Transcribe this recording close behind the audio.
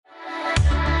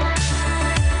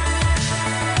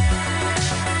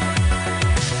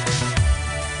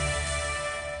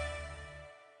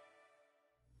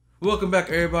Welcome back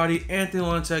everybody, Anthony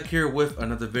Olan Tech here with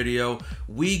another video.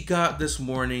 We got this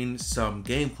morning some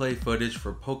gameplay footage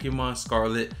for Pokemon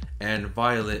Scarlet and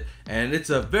Violet, and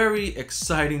it's a very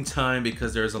exciting time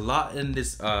because there's a lot in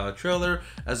this trailer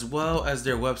as well as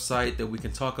their website that we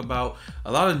can talk about.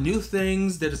 A lot of new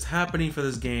things that is happening for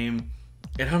this game,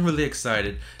 and I'm really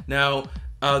excited. Now,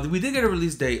 we did get a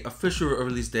release date, official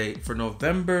release date for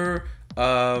November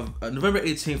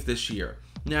 18th this year.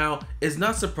 Now, it's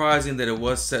not surprising that it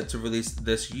was set to release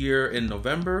this year in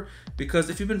November, because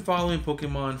if you've been following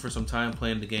Pokemon for some time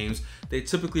playing the games, they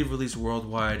typically release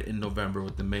worldwide in November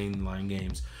with the mainline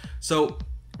games. So,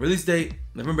 release date,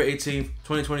 November 18th,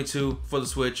 2022 for the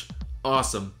Switch.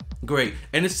 Awesome. Great.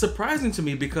 And it's surprising to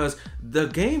me because the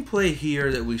gameplay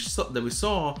here that we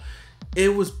saw,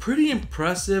 it was pretty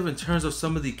impressive in terms of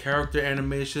some of the character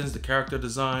animations, the character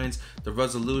designs, the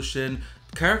resolution.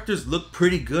 Characters look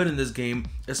pretty good in this game,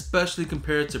 especially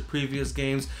compared to previous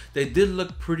games. They did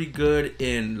look pretty good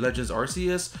in Legends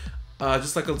Arceus,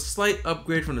 just like a slight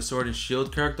upgrade from the Sword and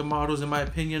Shield character models in my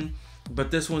opinion.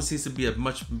 But this one seems to be a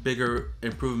much bigger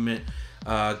improvement.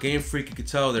 Game Freak, you can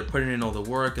tell they're putting in all the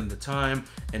work and the time,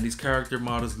 and these character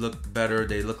models look better.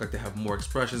 They look like they have more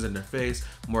expressions in their face,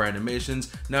 more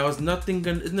animations. Now it's not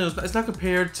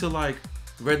compared to like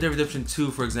Red Dead Redemption 2,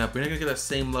 for example. You're not gonna get that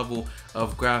same level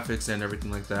of graphics and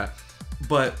everything like that.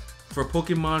 But for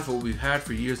Pokemon, for what we've had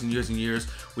for years and years and years,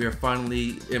 we are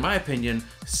finally, in my opinion,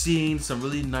 seeing some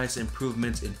really nice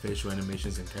improvements in facial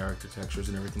animations and character textures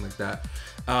and everything like that.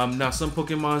 Now, some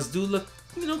Pokemons do look,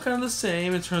 kind of the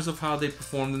same in terms of how they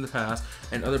performed in the past,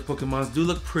 and other Pokemons do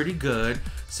look pretty good.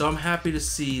 So I'm happy to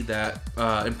see that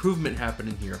improvement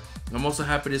happening here. I'm also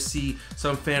happy to see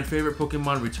some fan favorite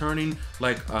Pokemon returning,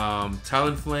 like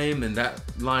Talonflame and that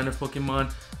line of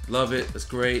Pokemon. Love it, it's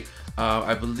great.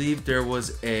 I believe there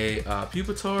was a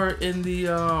Pupitar in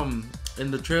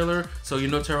the trailer, so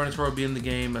Tyranitar will be in the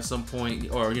game at some point,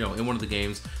 or in one of the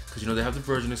games, because they have the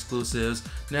version exclusives.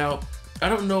 Now, I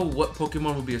don't know what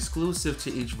Pokemon will be exclusive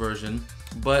to each version,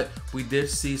 but we did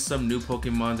see some new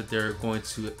Pokemon that they're going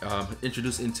to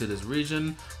introduce into this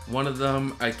region. One of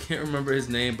them, I can't remember his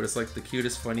name, but it's like the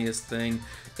cutest, funniest thing.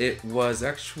 It was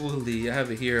actually, I have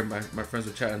it here, my friends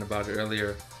were chatting about it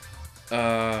earlier.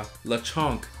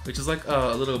 Lechonk, which is like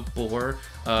a little boar.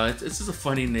 It's just a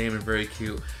funny name and very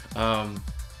cute.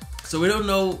 So we don't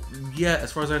know yet,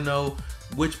 as far as I know,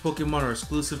 which Pokemon are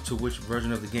exclusive to which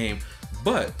version of the game,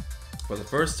 but for the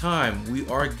first time, we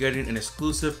are getting an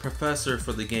exclusive professor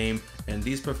for the game, and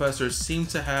these professors seem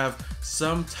to have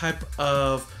some type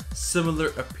of similar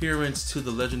appearance to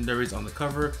the legendaries on the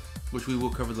cover, which we will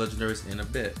cover the legendaries in a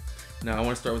bit. Now, I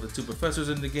want to start with the two professors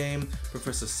in the game,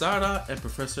 Professor Sada and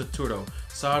Professor Turo.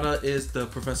 Sada is the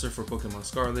professor for Pokemon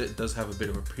Scarlet. It does have a bit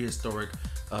of a prehistoric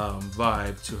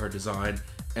vibe to her design,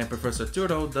 and Professor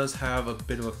Turo does have a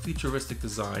bit of a futuristic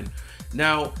design.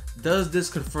 Now, does this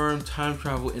confirm time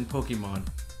travel in Pokemon?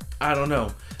 I don't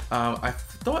know. I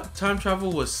thought time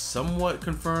travel was somewhat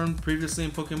confirmed previously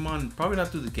in Pokemon, probably not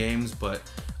through the games, but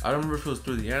I don't remember if it was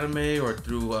through the anime or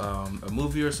through a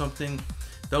movie or something.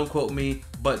 Don't quote me,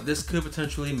 but this could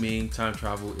potentially mean time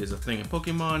travel is a thing in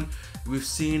Pokemon. We've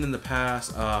seen in the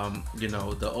past,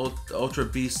 the Ultra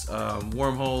Beast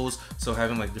wormholes, so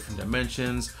having like different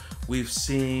dimensions. We've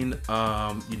seen,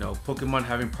 Pokemon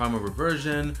having primal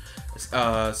reversion.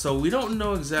 So we don't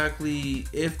know exactly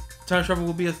if time travel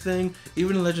will be a thing.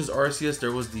 Even in Legends Arceus,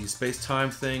 there was the space-time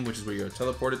thing, which is where you're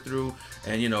teleported through,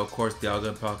 and of course, Dialga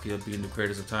and Palkia being the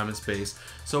creators of time and space.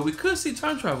 So we could see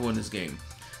time travel in this game.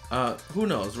 Who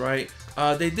knows, right?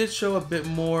 They did show a bit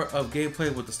more of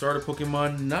gameplay with the starter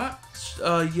Pokemon, not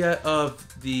yet of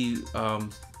the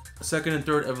second and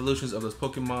third evolutions of those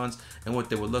Pokemons and what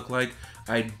they would look like.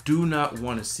 I do not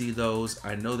want to see those.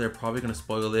 I know they're probably going to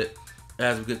spoil it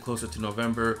as we get closer to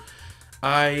November.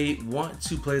 I want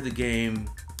to play the game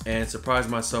and surprise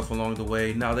myself along the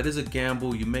way. Now, that is a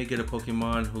gamble. You may get a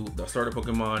Pokemon, the starter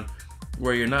Pokemon,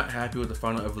 where you're not happy with the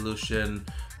final evolution,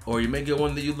 or you may get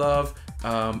one that you love.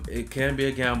 It can be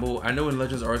a gamble. I know in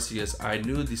Legends Arceus, I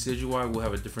knew the Decidueye will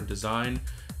have a different design.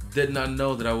 Did not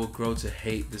know that I would grow to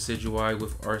hate the Decidueye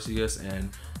with Arceus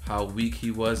and how weak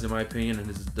he was, in my opinion, and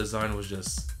his design was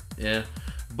just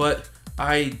But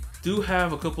I do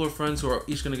have a couple of friends who are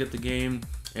each going to get the game,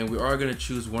 and we are going to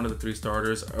choose one of the three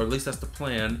starters, or at least that's the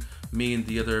plan. Me and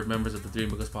the other members of the Three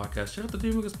Amigos podcast. Check out the Three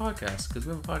Amigos podcast, because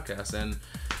we have a podcast, and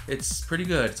it's pretty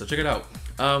good, so check it out.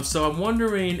 So I'm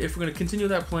wondering if we're going to continue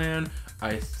that plan.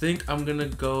 I think I'm going to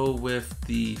go with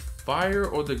the fire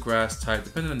or the grass type,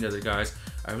 depending on the other guys.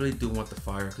 I really do want the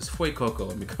fire, because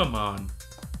Fuecoco, I mean, come on.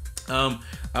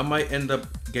 I might end up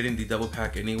getting the double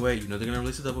pack anyway. They're going to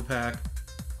release a double pack.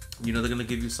 You know, they're gonna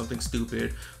give you something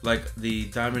stupid, like the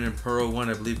Diamond and Pearl one,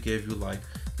 I believe, gave you like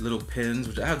little pins,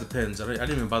 which I have the pins. I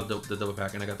didn't even buy the double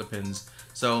pack, and I got the pins.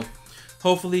 So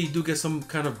hopefully you do get some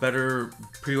kind of better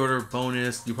pre-order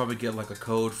bonus. You probably get like a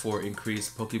code for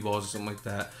increased Pokeballs or something like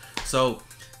that. So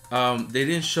they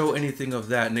didn't show anything of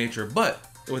that nature, but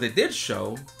what they did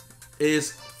show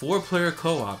is 4-player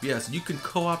co-op. Yes, you can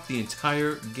co-op the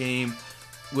entire game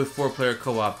with 4-player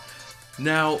co-op.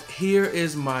 Now, here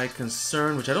is my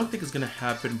concern, which I don't think is going to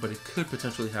happen, but it could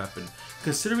potentially happen.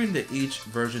 Considering that each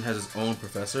version has its own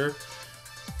professor,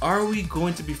 are we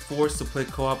going to be forced to play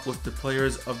co-op with the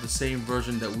players of the same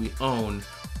version that we own?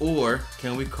 Or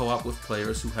can we co-op with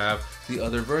players who have the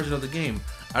other version of the game?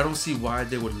 I don't see why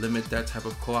they would limit that type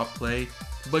of co-op play,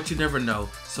 but you never know.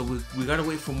 So we gotta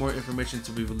wait for more information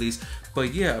to be released.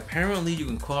 But yeah, apparently you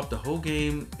can co-op the whole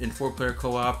game in 4-player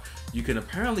co-op. You can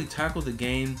apparently tackle the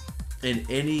game in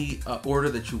any order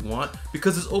that you want,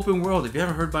 because it's open world. If you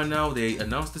haven't heard by now, they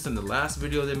announced this in the last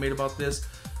video they made about this.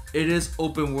 It is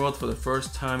open world for the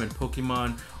first time in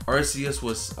Pokemon. Arceus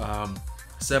was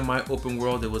semi-open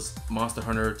world. It was Monster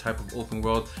Hunter type of open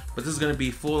world, but this is going to be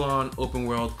full-on open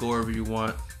world. Go wherever you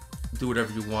want, do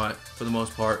whatever you want for the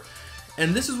most part.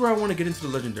 And this is where I want to get into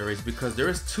the legendaries, because there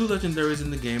is 2 legendaries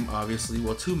in the game, obviously.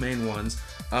 Well, 2 main ones.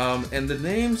 And the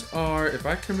names are, if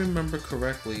I can remember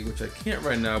correctly, which I can't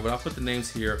right now, but I'll put the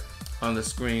names here on the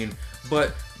screen.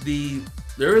 But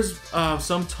there is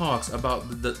some talks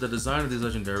about the design of these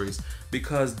legendaries,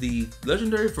 because the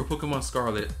legendary for Pokemon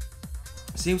Scarlet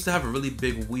seems to have a really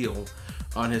big wheel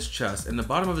on his chest, and the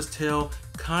bottom of his tail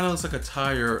kind of looks like a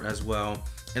tire as well.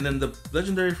 And then the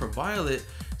legendary for Violet,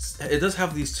 it does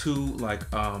have these 2 like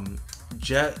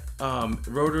jet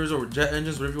rotors or jet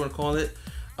engines, whatever you want to call it,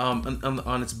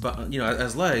 on its, you know,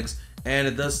 as legs, and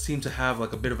it does seem to have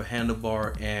like a bit of a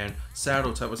handlebar and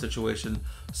saddle type of situation.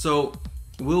 So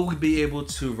will we be able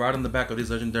to ride on the back of these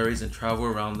legendaries and travel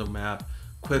around the map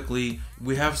quickly?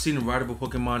 We have seen rideable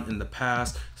Pokemon in the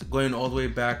past, going all the way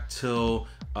back till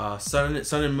Sun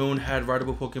and Moon had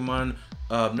rideable Pokemon,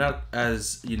 not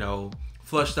as, you know,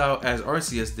 fleshed out as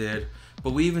Arceus did,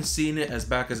 but we even seen it as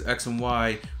back as X and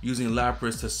Y, using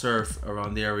Lapras to surf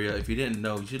around the area. If you didn't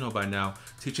know, you should know by now.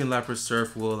 Teaching Lapras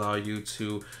surf will allow you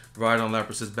to ride on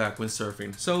Lapras's back when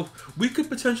surfing. So we could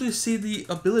potentially see the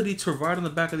ability to ride on the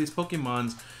back of these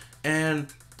Pokemons, and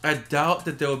I doubt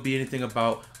that there will be anything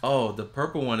about, oh, the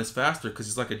purple one is faster because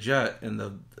he's like a jet, and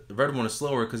the red one is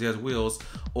slower because he has wheels,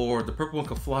 or the purple one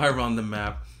can fly around the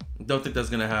map. Don't think that's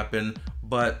going to happen,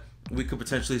 but we could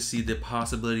potentially see the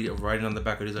possibility of riding on the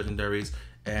back of these legendaries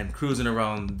and cruising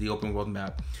around the open world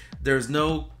map. There's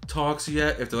no talks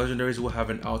yet if the legendaries will have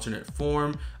an alternate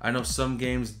form. I know some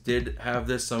games did have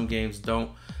this, some games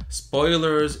don't.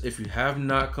 Spoilers, if you have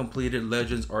not completed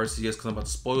Legends Arceus, because I'm about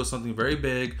to spoil something very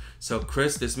big. So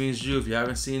Chris, this means you. If you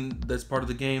haven't seen this part of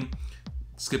the game,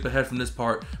 skip ahead from this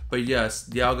part. But yes,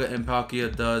 Dialga and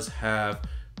Palkia does have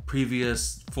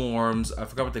previous forms. I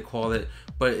forgot what they call it,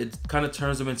 but it kind of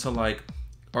turns them into like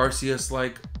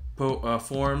Arceus-like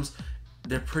forms.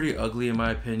 They're pretty ugly in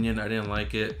my opinion. I didn't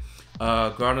like it.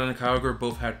 Groudon and Kyogre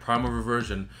both had Primal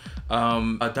Reversion.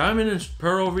 Diamond and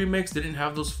Pearl remakes didn't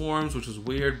have those forms, which was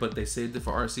weird, but they saved it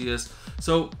for Arceus.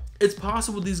 So it's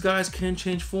possible these guys can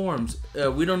change forms.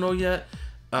 We don't know yet.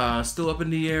 Still up in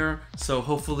the air. So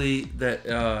hopefully that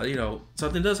you know,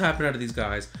 something does happen out of these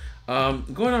guys.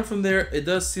 Going on from there, it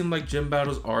does seem like gym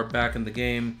battles are back in the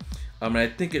game. And I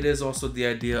think it is also the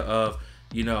idea of,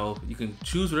 you know, you can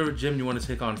choose whatever gym you want to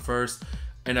take on first.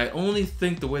 And I only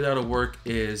think the way that'll work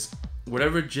is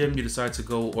whatever gym you decide to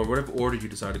go, or whatever order you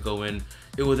decide to go in,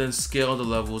 it will then scale the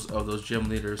levels of those gym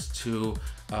leaders to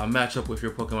match up with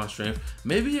your Pokemon strength.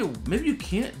 Maybe you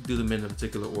can't do them in a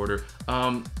particular order.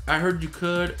 I heard you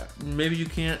could, maybe you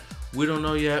can't. We don't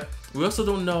know yet. We also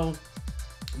don't know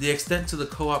the extent to the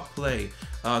co-op play.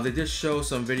 They did show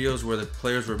some videos where the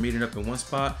players were meeting up in one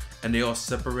spot and they all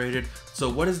separated. So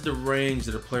what is the range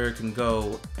that a player can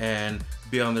go and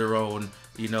be on their own?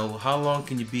 You know, how long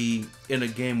can you be in a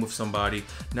game with somebody?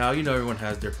 Now, you know, everyone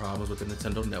has their problems with the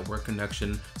Nintendo Network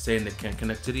connection, saying they can't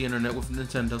connect to the internet with the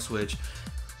Nintendo Switch.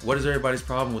 What is everybody's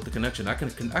problem with the connection? I can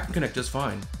connect just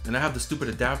fine, and I have the stupid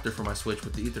adapter for my Switch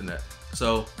with the Ethernet.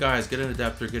 So guys, get an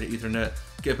adapter, get an Ethernet,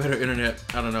 get better internet.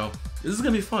 I don't know. This is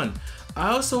gonna be fun.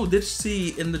 I also did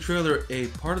see in the trailer a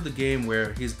part of the game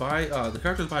where he's by the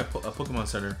character's by a Pokemon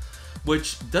Center,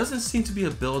 which doesn't seem to be a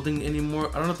building anymore.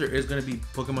 I don't know if there is going to be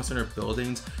Pokemon Center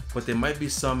buildings, but there might be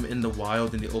some in the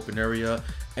wild, in the open area.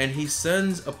 And he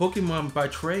sends a Pokemon by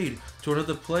trade to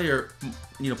another player,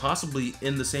 you know, possibly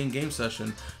in the same game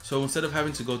session. So instead of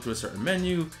having to go through a certain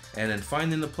menu and then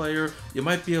finding the player, it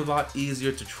might be a lot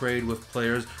easier to trade with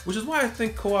players, which is why I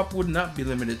think co-op would not be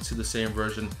limited to the same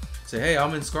version. Say, hey,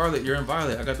 I'm in Scarlet, you're in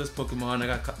Violet, I got this Pokemon, I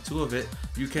got 2 of it,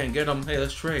 you can't get them, hey,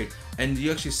 let's trade. And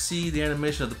you actually see the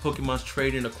animation of the Pokemons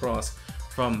trading across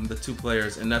from the 2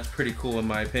 players, and that's pretty cool in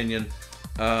my opinion.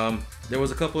 There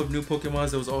was a couple of new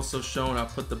Pokemons that was also shown. I'll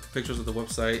put the pictures of the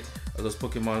website of those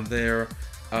Pokemon there.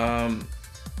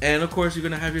 And of course, you're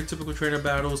going to have your typical trainer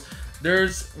battles.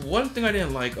 There's one thing I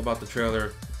didn't like about the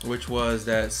trailer, which was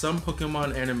that some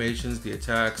Pokemon animations, the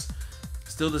attacks,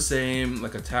 still the same.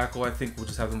 Like a tackle, I think we'll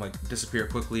just have them like disappear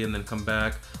quickly and then come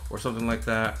back or something like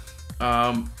that.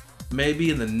 Maybe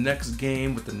in the next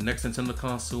game with the next Nintendo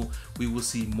console, we will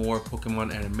see more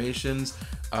Pokemon animations,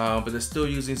 but they're still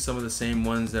using some of the same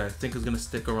ones that I think is going to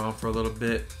stick around for a little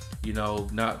bit. You know,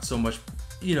 not so much,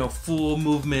 you know, full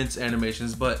movements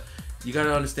animations, but you got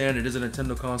to understand it is a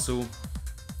Nintendo console.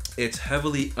 It's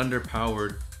heavily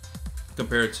underpowered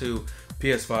compared to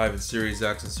PS5 and Series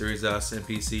X and Series S and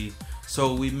PC.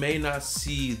 So we may not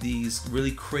see these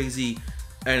really crazy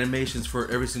animations for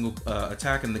every single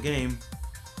attack in the game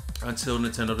until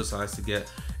Nintendo decides to get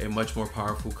a much more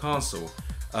powerful console.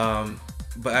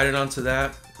 But added on to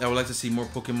that, I would like to see more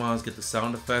Pokemons get the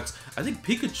sound effects. I think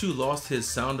Pikachu lost his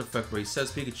sound effect where he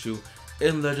says Pikachu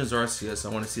in Legends Arceus. I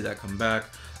want to see that come back.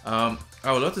 I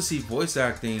would love to see voice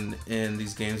acting in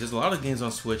these games. There's a lot of games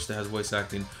on Switch that has voice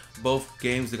acting. Both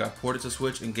games that got ported to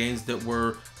Switch and games that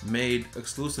were made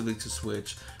exclusively to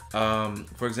Switch.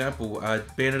 For example,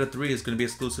 Bayonetta 3 is going to be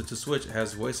exclusive to Switch. It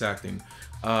has voice acting.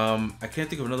 I can't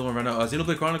think of another one right now.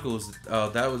 Xenoblade Chronicles,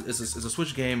 it's a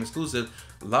Switch game exclusive.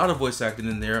 A lot of voice acting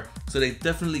in there, so they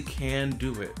definitely can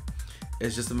do it.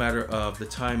 It's just a matter of the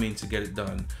timing to get it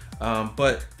done.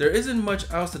 But there isn't much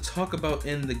else to talk about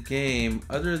in the game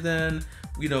other than,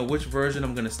 you know, which version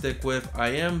I'm going to stick with. I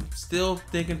am still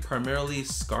thinking primarily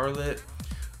Scarlet.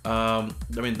 I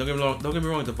mean, don't get me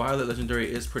wrong, the Violet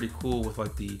Legendary is pretty cool with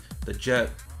like the jet,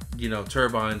 you know,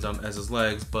 turbines as his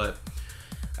legs, but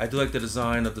I do like the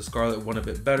design of the Scarlet one a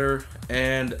bit better,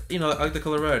 and you know, I like the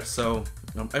color red. So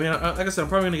I mean, like I said, I'm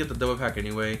probably gonna get the double pack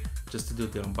anyway, just to do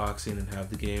the unboxing and have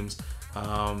the games.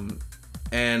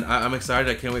 And I'm excited.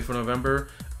 I can't wait for November.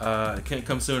 It can't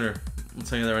come sooner. I'm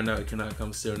telling you that right now. It cannot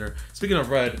come sooner. Speaking of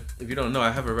red, if you don't know, I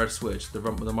have a red Switch, the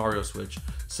Mario Switch.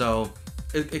 So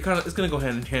it's gonna go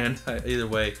hand in hand either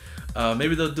way.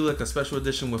 Maybe they'll do like a special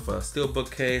edition with a steel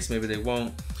bookcase. Maybe they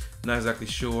won't. Not exactly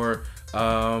sure.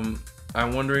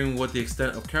 I'm wondering what the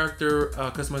extent of character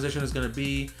customization is gonna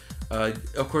be.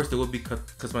 Of course, there will be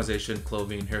customization,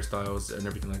 clothing, hairstyles, and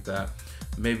everything like that.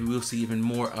 Maybe we'll see even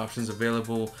more options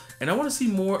available. And I want to see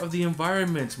more of the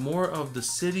environments, more of the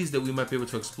cities that we might be able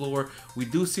to explore. We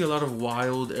do see a lot of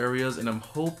wild areas, and I'm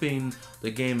hoping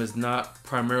the game is not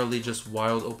primarily just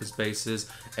wild open spaces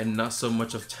and not so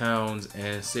much of towns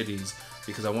and cities,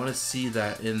 because I want to see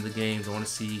that in the games. I want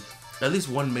to see at least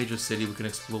one major city we can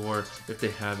explore if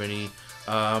they have any.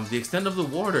 The extent of the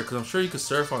water, because I'm sure you could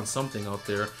surf on something out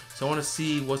there. So I want to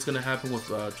see what's going to happen with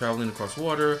traveling across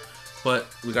water, but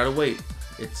we gotta wait.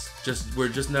 We're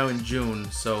just now in June,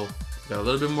 so got a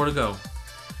little bit more to go.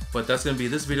 But that's gonna be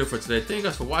this video for today. Thank you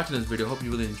guys for watching this video. Hope you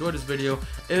really enjoyed this video.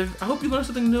 I hope you learned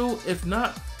something new. If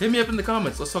not, hit me up in the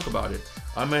comments. Let's talk about it.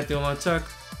 I'm Anthony Olan Tech.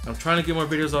 I'm trying to get more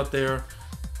videos out there.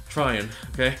 Trying,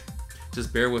 okay?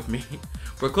 Just bear with me.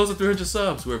 We're close to 300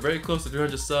 subs. We're very close to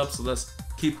 300 subs, so let's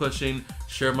keep pushing.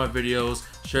 Share my videos.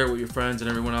 Share it with your friends and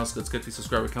everyone else. Let's get these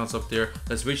subscriber counts up there.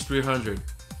 Let's reach 300,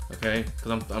 okay?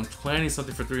 Because I'm planning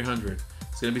something for 300.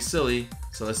 It's gonna be silly,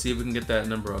 so let's see if we can get that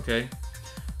number, okay?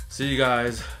 See you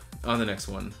guys on the next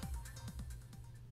one.